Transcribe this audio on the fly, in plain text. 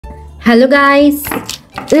Hello guys,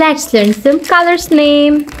 let's learn some colors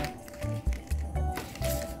name.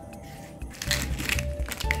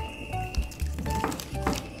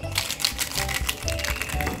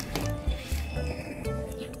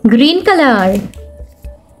 Green color,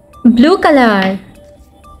 blue color,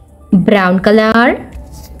 brown color,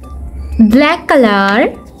 black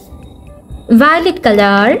color, violet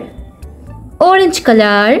color, orange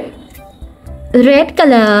color, red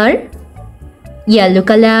color, yellow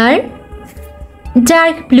color,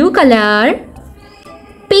 dark blue color,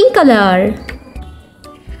 pink color.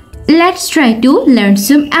 Let's try to learn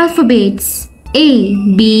some alphabets. A,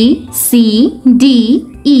 B, C, D,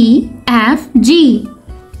 E, F, G.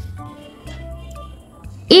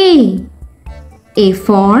 A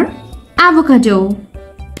for avocado.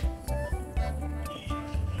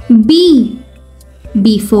 B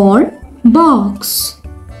for box.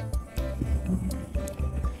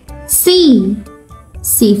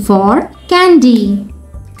 C for candy.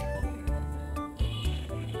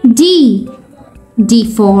 D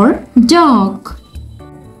for dog.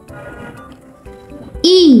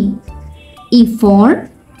 E for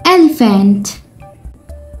elephant.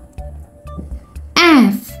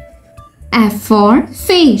 F for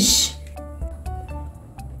fish.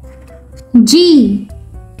 G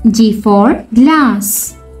for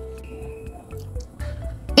glass.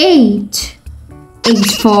 H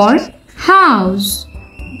for house.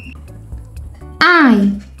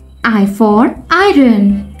 I for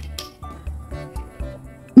iron.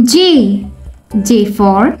 J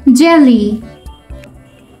for jelly.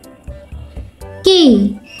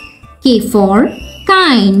 K for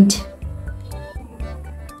kind.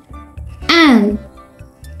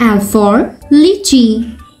 L for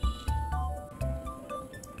lychee.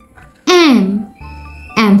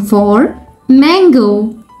 M for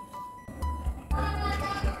mango.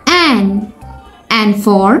 N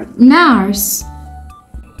for nurse.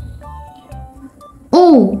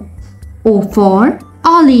 O for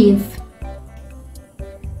olive.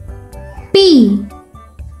 P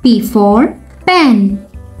for pen.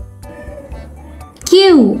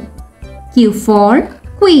 Q for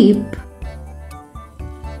quip.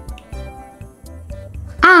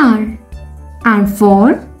 R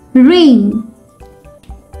for ring.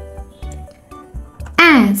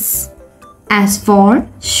 S for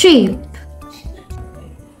sheep.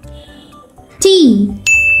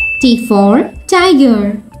 T for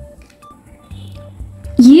tiger.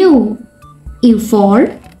 U for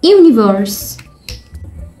universe.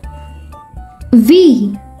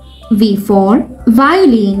 V for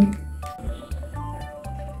violin.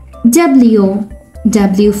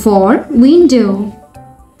 W for window.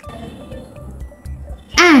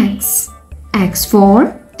 X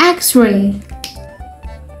for X-ray.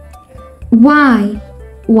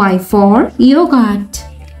 Y for yogurt.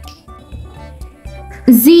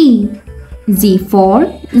 Z for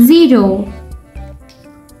zero.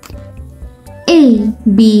 A,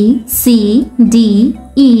 B, C, D,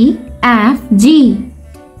 E, F, G.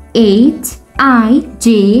 H, I,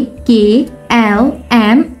 J, K, L,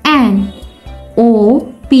 M, N.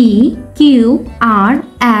 O, P, Q, R,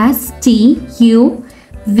 S, T, U,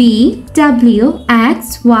 V, W,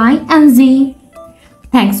 X, Y, and Z.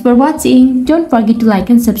 Thanks for watching. Don't forget to like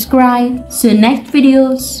and subscribe. See you next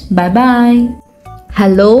videos. Bye bye.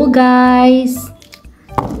 Hello guys.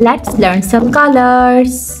 Let's learn some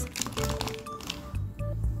colors.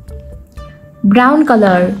 Brown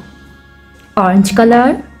color, orange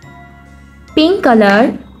color, pink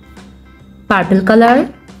color, purple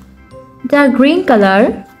color, dark green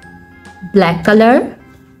color, black color,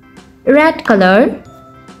 red color,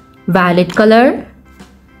 violet color,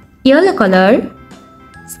 yellow color,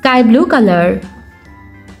 sky blue color.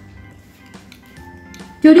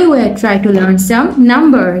 Today we will try to learn some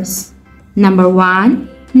numbers. Number 1,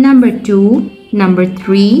 number 2, number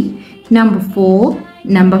 3, number 4,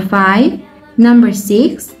 number 5, number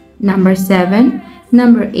 6, number 7,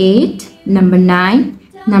 number 8, number 9,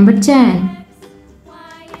 number 10.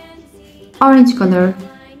 Orange color.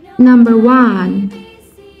 Number 1.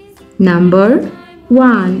 Number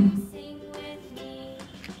 1.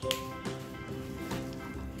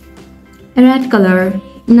 Red color.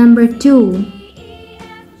 Number 2.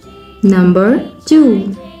 Number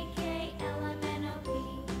 2.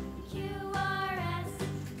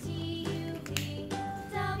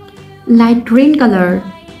 Light green color.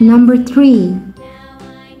 Number 3.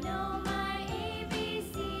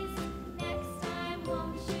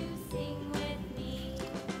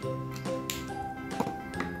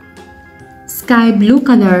 Sky blue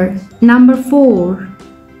color. Number 4.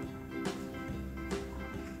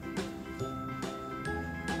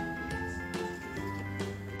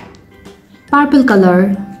 Purple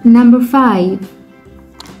color. Number 5.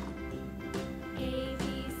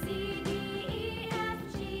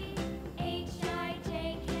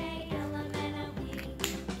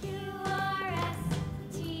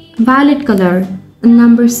 Violet color.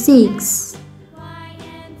 Number 6.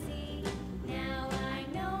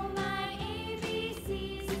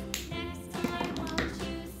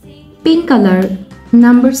 Pink color.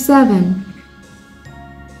 Number 7.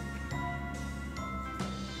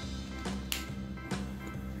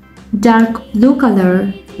 Dark blue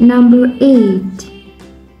color. Number 8.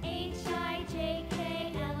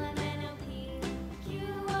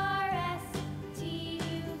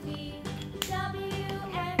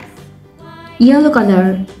 Yellow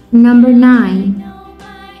color. Number 9.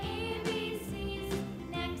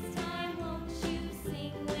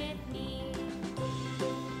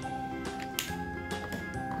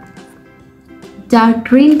 Dark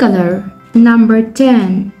green color. Number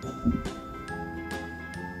 10.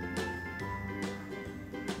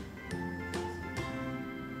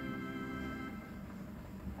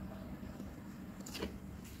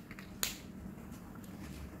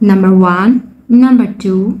 Number 1, number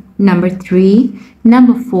 2, number 3,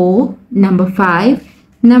 number 4, number 5,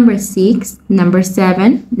 number 6, number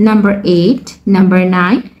 7, number 8, number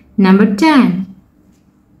 9, number 10.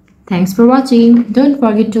 Thanks for watching. Don't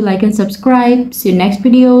forget to like and subscribe. See you next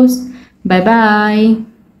videos. Bye bye.